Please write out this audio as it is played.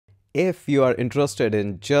If you are interested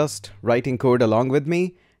in just writing code along with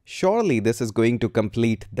me, surely this is going to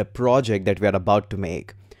complete the project that we are about to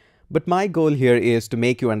make. But my goal here is to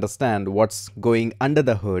make you understand what's going under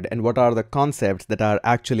the hood and what are the concepts that are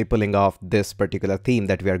actually pulling off this particular theme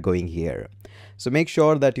that we are going here. So make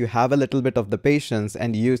sure that you have a little bit of the patience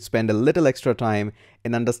and you spend a little extra time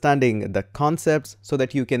in understanding the concepts so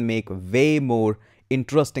that you can make way more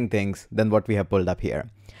interesting things than what we have pulled up here.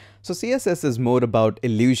 So CSS is more about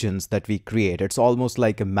illusions that we create. It's almost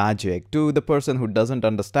like a magic to the person who doesn't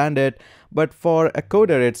understand it, but for a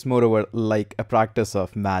coder, it's moreover like a practice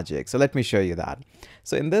of magic. So let me show you that.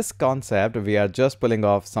 So in this concept, we are just pulling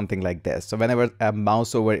off something like this. So whenever a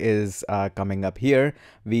mouse over is coming up here,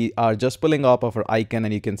 we are just pulling off of our icon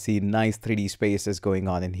and you can see nice 3D spaces going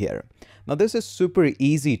on in here. Now this is super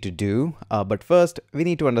easy to do, but first we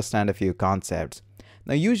need to understand a few concepts.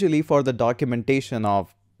 Now usually for the documentation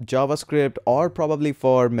of JavaScript or probably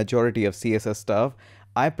for majority of CSS stuff,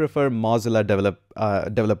 I prefer Mozilla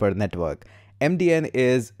Developer Network. MDN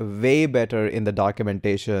is way better in the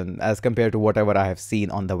documentation as compared to whatever I have seen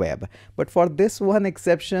on the web. But for this one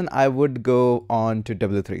exception, I would go on to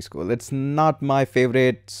W3 School. It's not my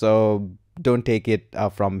favorite, so don't take it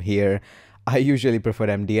from here. I usually prefer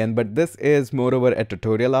MDN, but this is moreover a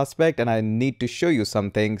tutorial aspect and I need to show you some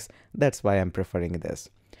things. That's why I'm preferring this.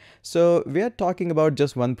 So we are talking about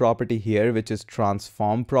just one property here, which is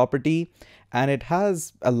transform property. And it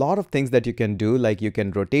has a lot of things that you can do, like you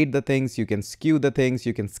can rotate the things, you can skew the things,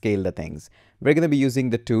 you can scale the things. We're going to be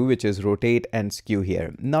using the two, which is rotate and skew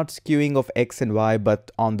here. Not skewing of X and Y,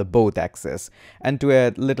 but on the both axis. And to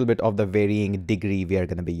a little bit of the varying degree we are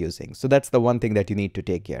going to be using. So that's the one thing that you need to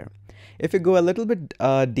take care. If you go a little bit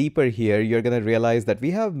deeper here, you're going to realize that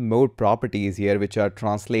we have more properties here, which are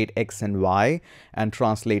translate X and Y and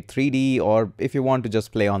translate 3D, or if you want to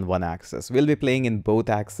just play on one axis. We'll be playing in both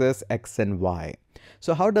axes, X and Y.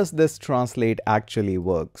 So how does this translate actually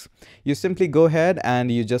works? You simply go ahead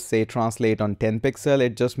and you just say translate on 10 pixel.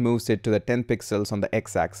 It just moves it to the 10 pixels on the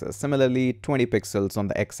x-axis. Similarly, 20 pixels on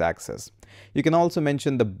the x-axis. You can also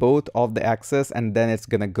mention the both of the axis and then it's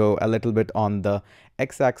going to go a little bit on the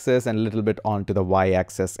x-axis and a little bit onto the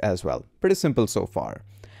y-axis as well. Pretty simple so far.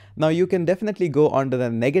 Now you can definitely go onto the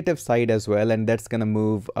negative side as well, and that's gonna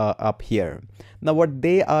move up here. Now what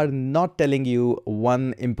they are not telling you,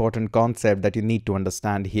 one important concept that you need to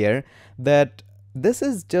understand here, that this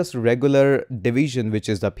is just regular division which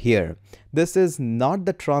is up here. This is not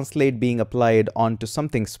the translate being applied onto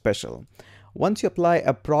something special. Once you apply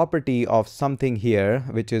a property of something here,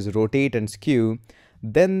 which is rotate and skew,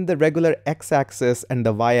 then the regular x-axis and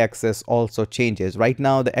the y-axis also changes. Right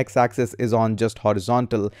now the x-axis is on just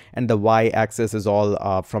horizontal and the y-axis is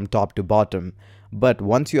all from top to bottom. But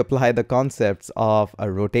once you apply the concepts of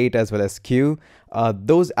a rotate as well as skew,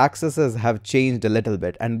 those axes have changed a little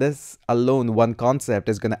bit, and this alone, one concept,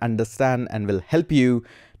 is going to understand and will help you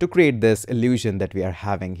to create this illusion that we are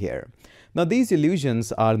having here. Now these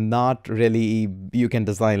illusions are not really, you can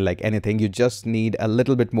design like anything, you just need a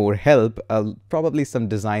little bit more help, probably some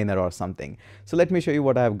designer or something. So let me show you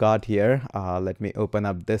what I've got here. Let me open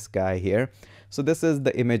up this guy here. So this is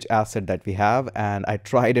the image asset that we have, and I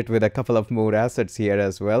tried it with a couple of more assets here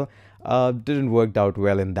as well. Didn't work out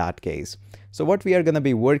well in that case. So what we are going to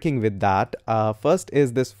be working with that, first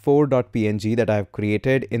is this 4.png that I've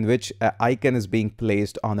created, in which an icon is being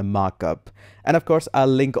placed on a markup. And of course, I'll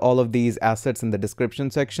link all of these assets in the description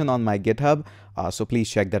section on my GitHub. So please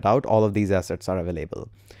check that out. All of these assets are available.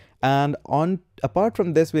 And apart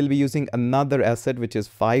from this, we'll be using another asset, which is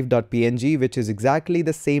 5.png, which is exactly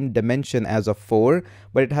the same dimension as a 4,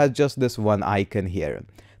 but it has just this one icon here.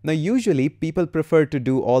 Now, usually people prefer to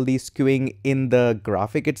do all these skewing in the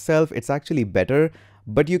graphic itself. It's actually better,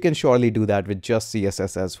 but you can surely do that with just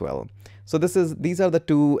CSS as well. So these are the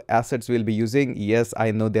two assets we'll be using. Yes, I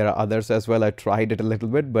know there are others as well. I tried it a little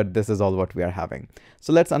bit, but this is all what we are having.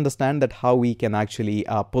 So let's understand that how we can actually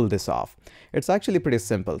pull this off. It's actually pretty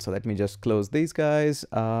simple. So let me just close these guys.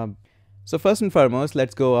 So first and foremost,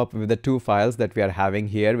 let's go up with the two files that we are having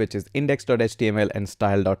here, which is index.html and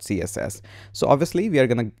style.css. So obviously we are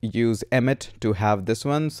going to use Emmet to have this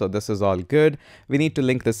one. So this is all good. We need to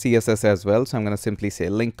link the CSS as well. So I'm going to simply say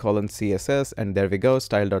link : CSS, and there we go.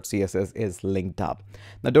 Style.css is linked up.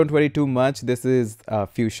 Now don't worry too much. This is a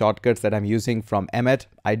few shortcuts that I'm using from Emmet.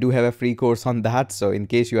 I do have a free course on that. So in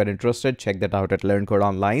case you are interested, check that out at Learn Code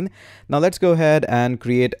Online. Now let's go ahead and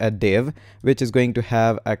create a div, which is going to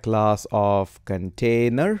have a class of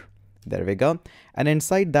container. There we go. And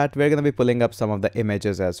inside that, we're going to be pulling up some of the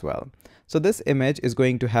images as well. So this image is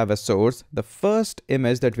going to have a source. The first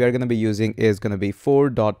image that we are going to be using is going to be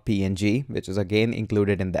 4.png, which is again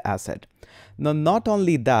included in the asset. Now, not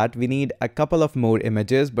only that, we need a couple of more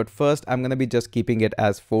images, but first I'm going to be just keeping it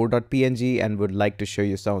as 4.png and would like to show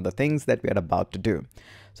you some of the things that we are about to do.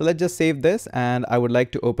 So let's just save this, and I would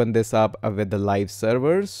like to open this up with the live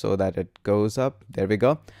servers so that it goes up. There we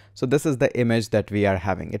go. So this is the image that we are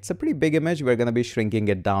having. It's a pretty big image. We're going to be shrinking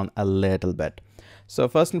it down a little bit. So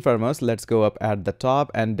first and foremost, let's go up at the top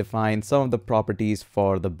and define some of the properties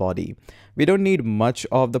for the body. We don't need much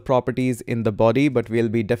of the properties in the body, but we'll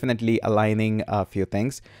be definitely aligning a few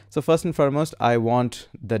things. So first and foremost, I want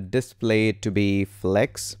the display to be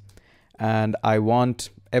flex, and I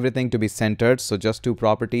want everything to be centered. So just two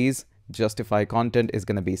properties. Justify content is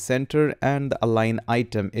going to be center, and the align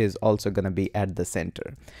item is also going to be at the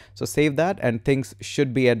center. So save that, and things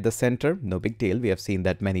should be at the center. No big deal. We have seen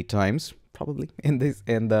that many times, probably in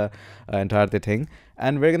the entire thing.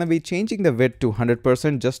 And we're going to be changing the width to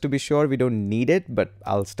 100% just to be sure. We don't need it, but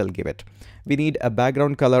I'll still give it. We need a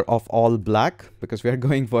background color of all black because we are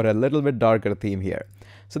going for a little bit darker theme here.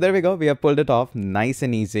 So there we go. We have pulled it off nice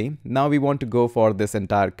and easy. Now we want to go for this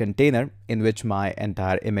entire container in which my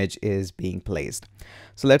entire image is being placed.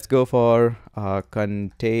 So let's go for a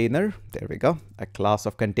container. There we go. A class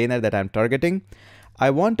of container that I'm targeting. I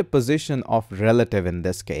want a position of relative in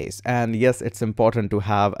this case. And yes, it's important to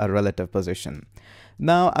have a relative position.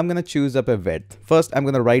 Now I'm going to choose up a width. First, I'm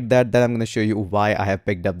going to write that, then I'm going to show you why I have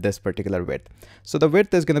picked up this particular width. So the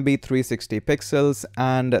width is going to be 360 pixels,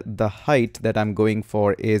 and the height that I'm going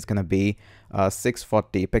for is going to be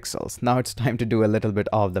 640 pixels. Now it's time to do a little bit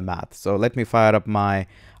of the math. So let me fire up my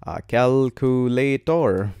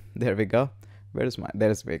calculator. There we go.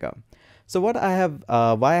 There's we go. So what I have,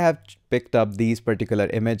 why I have picked up these particular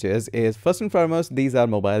images is, first and foremost, these are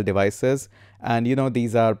mobile devices, and you know,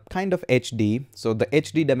 these are kind of HD. So the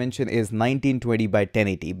HD dimension is 1920 by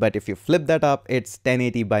 1080, but if you flip that up, it's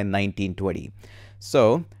 1080 by 1920.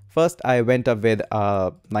 So first I went up with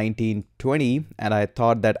 1920, and I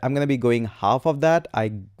thought that I'm going to be going half of that.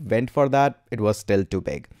 I went for that. It was still too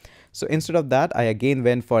big. So instead of that, I again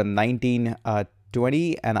went for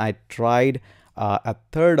 1920, and I tried a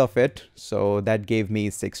third of it. So that gave me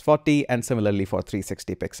 640, and similarly for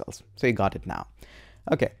 360 pixels. So you got it now.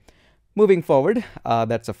 Okay, moving forward,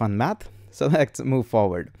 that's a fun math. So let's move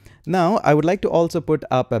forward. Now I would like to also put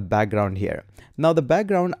up a background here. Now the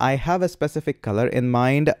background, I have a specific color in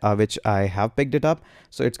mind, which I have picked it up.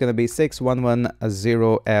 So it's going to be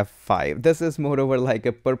 6110F5. This is moreover like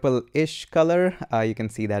a purple-ish color. You can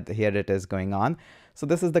see that here it is going on. So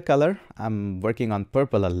this is the color. I'm working on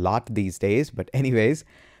purple a lot these days, but anyways,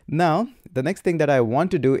 now the next thing that I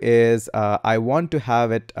want to do is I want to have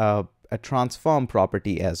it a transform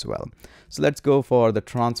property as well. So let's go for the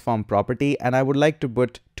transform property, and I would like to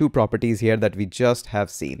put two properties here that we just have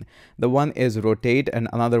seen. The one is rotate, and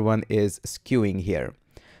another one is skewing here.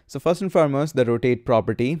 So first and foremost, the rotate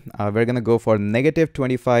property, we're going to go for negative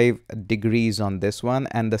 25 degrees on this one,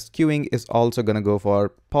 and the skewing is also going to go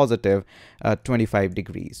for positive 25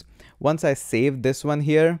 degrees. Once I save this one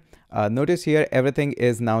here, notice here everything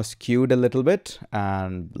is now skewed a little bit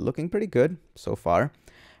and looking pretty good so far.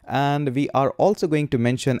 And we are also going to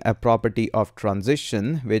mention a property of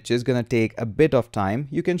transition, which is going to take a bit of time.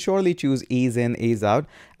 You can surely choose ease in, ease out.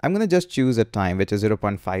 I'm going to just choose a time, which is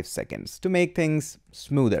 0.5 seconds to make things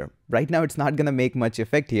smoother. Right now, it's not going to make much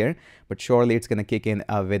effect here, but surely it's going to kick in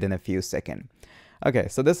within a few seconds. Okay,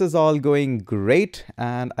 so this is all going great.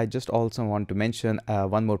 And I just also want to mention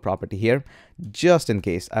one more property here, just in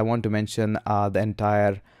case. I want to mention the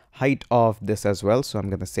entire height of this as well. So I'm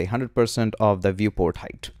going to say 100% of the viewport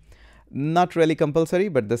height. Not really compulsory,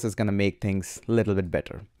 but this is going to make things a little bit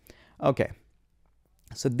better. Okay.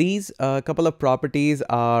 So these couple of properties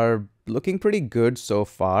are looking pretty good so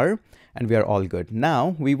far, and we are all good.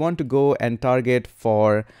 Now we want to go and target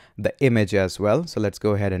for the image as well. So let's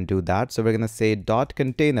go ahead and do that. So we're going to say dot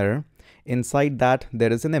container. Inside that,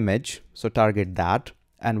 there is an image. So target that.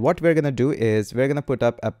 And what we're going to do is we're going to put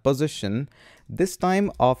up a position, this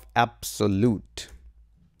time of absolute.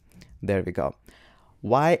 There we go.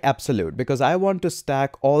 Why absolute? Because I want to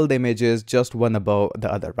stack all the images just one above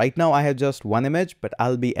the other. Right now I have just one image, but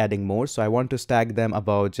I'll be adding more. So I want to stack them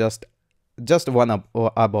above just one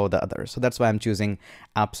above the other. So that's why I'm choosing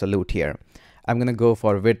absolute here. I'm going to go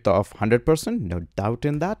for width of 100%, no doubt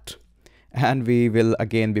in that. And we will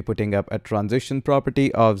again be putting up a transition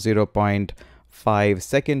property of 0.5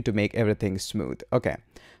 second to make everything smooth. Okay.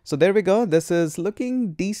 So there we go. This is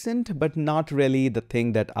looking decent, but not really the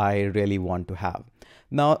thing that I really want to have.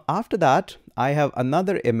 Now, after that, I have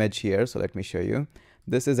another image here. So let me show you.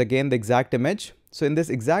 This is again the exact image. So in this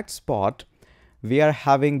exact spot, we are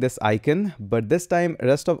having this icon, but this time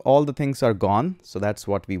rest of all the things are gone. So that's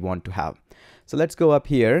what we want to have. So let's go up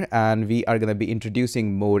here and we are going to be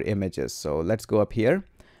introducing more images. So let's go up here.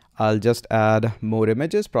 I'll just add more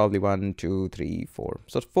images, probably 1, 2, 3, 4.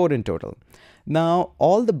 So 4 in total. Now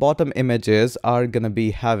all the bottom images are going to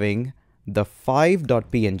be having the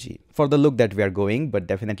 5.png for the look that we are going, but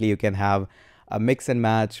definitely you can have a mix and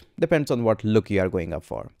match, depends on what look you are going up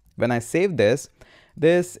for. When I save this,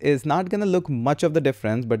 this is not going to look much of the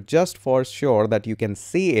difference, but just for sure that you can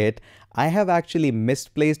see it, I have actually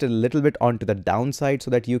misplaced a little bit onto the downside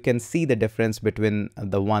so that you can see the difference between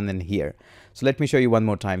the one and here. So let me show you one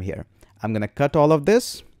more time here. I'm going to cut all of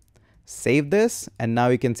this, save this, and now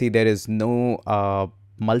you can see there is no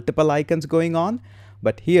multiple icons going on.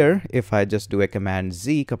 But here, if I just do a Command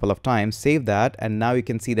Z a couple of times, save that, and now you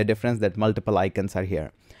can see the difference that multiple icons are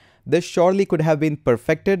here. This surely could have been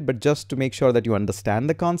perfected, but just to make sure that you understand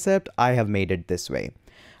the concept, I have made it this way.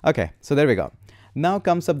 Okay, so there we go. Now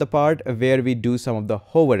comes up the part where we do some of the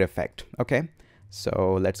hover effect. Okay,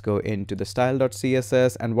 so let's go into the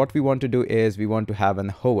style.css, and what we want to do is we want to have an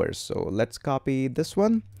hover. So let's copy this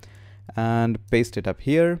one and paste it up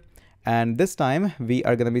here. And this time we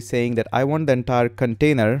are going to be saying that I want the entire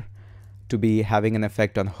container to be having an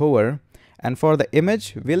effect on hover. And for the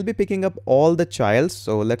image, we'll be picking up all the childs.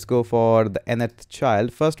 So let's go for the nth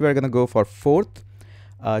child. First, we're going to go for 4th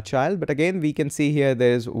child. But again, we can see here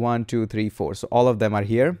there's 1, 2, 3, 4. So all of them are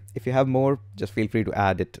here. If you have more, just feel free to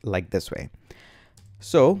add it like this way.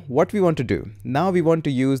 So what we want to do now, we want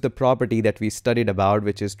to use the property that we studied about,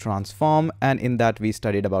 which is transform. And in that we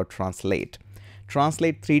studied about translate.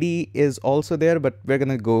 Translate 3D is also there, but we're going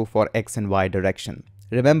to go for X and Y direction.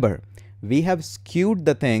 Remember, we have skewed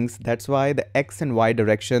the things. That's why the X and Y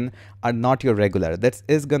direction are not your regular. That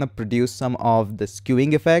is going to produce some of the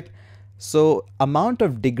skewing effect. So amount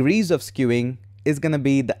of degrees of skewing is going to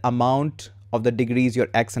be the amount of the degrees your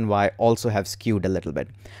X and Y also have skewed a little bit.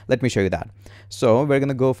 Let me show you that. So we're going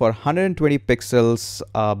to go for 120 pixels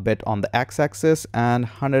a bit on the X axis and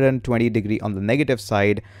 120 degree on the negative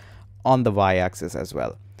side on the y-axis as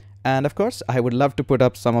well. And of course, I would love to put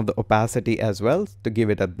up some of the opacity as well to give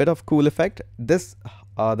it a bit of cool effect. This,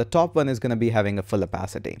 the top one is going to be having a full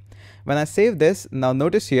opacity. When I save this, now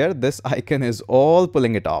notice here, this icon is all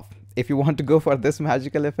pulling it off. If you want to go for this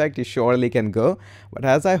magical effect, you surely can go. But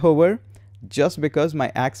as I hover, just because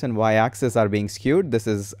my X and Y axis are being skewed, this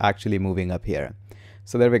is actually moving up here.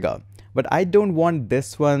 So there we go. But I don't want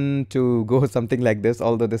this one to go something like this,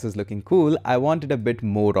 although this is looking cool. I wanted a bit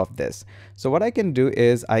more of this. So what I can do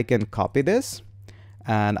is I can copy this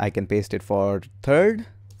and I can paste it for 3rd,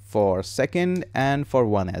 for 2nd, and for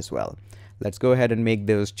 1 as well. Let's go ahead and make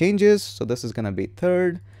those changes. So this is going to be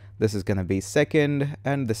 3rd, this is going to be 2nd,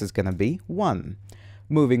 and this is going to be 1.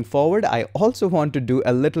 Moving forward, I also want to do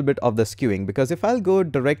a little bit of the skewing, because if I'll go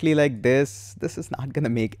directly like this, this is not going to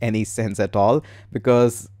make any sense at all,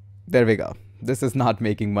 because there we go. This is not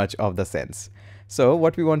making much of the sense. So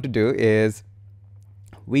what we want to do is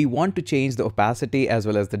we want to change the opacity as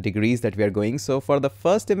well as the degrees that we are going. So for the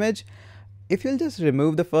first image, if you'll just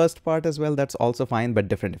remove the first part as well, that's also fine, but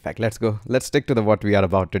different effect. Let's go. Let's stick to what we are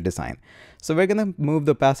about to design. So we're going to move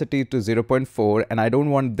the opacity to 0.4, and I don't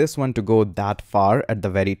want this one to go that far at the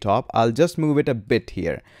very top. I'll just move it a bit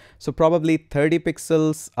here. So probably 30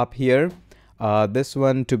 pixels up here. This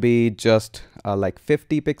one to be just like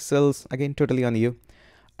 50 pixels, again, totally on you.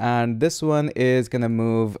 And this one is going to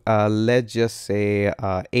move, let's just say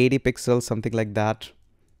 80 pixels, something like that.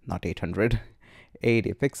 Not 800,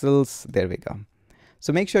 80 pixels. There we go.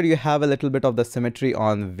 So make sure you have a little bit of the symmetry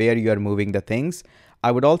on where you are moving the things.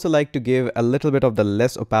 I would also like to give a little bit of the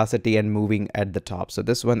less opacity and moving at the top. So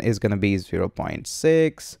this one is going to be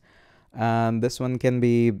 0.6 and this one can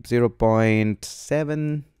be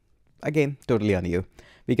 0.7. Again, totally on you.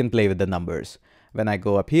 We can play with the numbers. When I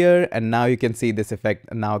go up here, and now you can see this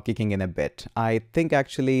effect now kicking in a bit. I think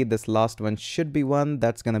actually this last one should be one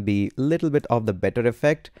that's going to be a little bit of the better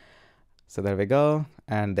effect. So there we go.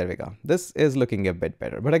 And there we go. This is looking a bit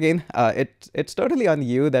better. But again, it's totally on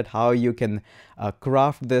you that how you can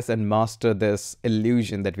craft this and master this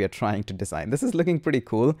illusion that we are trying to design. This is looking pretty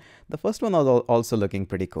cool. The first one was also looking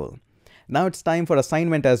pretty cool. Now it's time for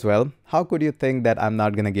assignment as well. How could you think that I'm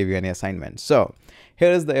not going to give you any assignment? So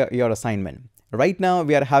here is your assignment. Right now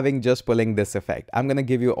we are having just pulling this effect. I'm going to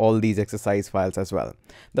give you all these exercise files as well.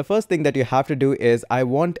 The first thing that you have to do is I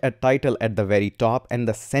want a title at the very top and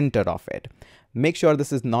the center of it. Make sure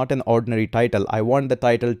this is not an ordinary title. I want the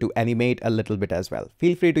title to animate a little bit as well.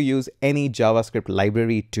 Feel free to use any JavaScript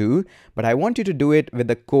library too, but I want you to do it with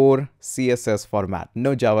the core CSS format.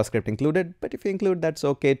 No JavaScript included, but if you include, that's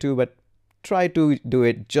okay too, but try to do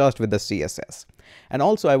it just with the CSS. And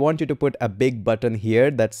also I want you to put a big button here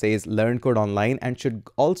that says Learn Code Online and should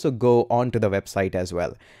also go onto the website as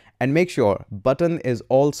well. And make sure button is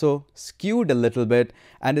also skewed a little bit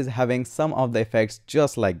and is having some of the effects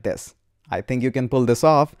just like this. I think you can pull this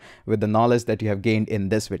off with the knowledge that you have gained in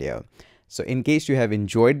this video. So in case you have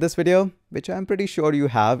enjoyed this video, which I'm pretty sure you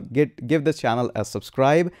have, give this channel a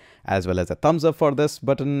subscribe as well as a thumbs up for this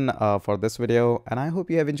button for this video. And I hope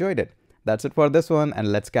you have enjoyed it. That's it for this one,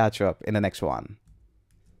 and let's catch up in the next one.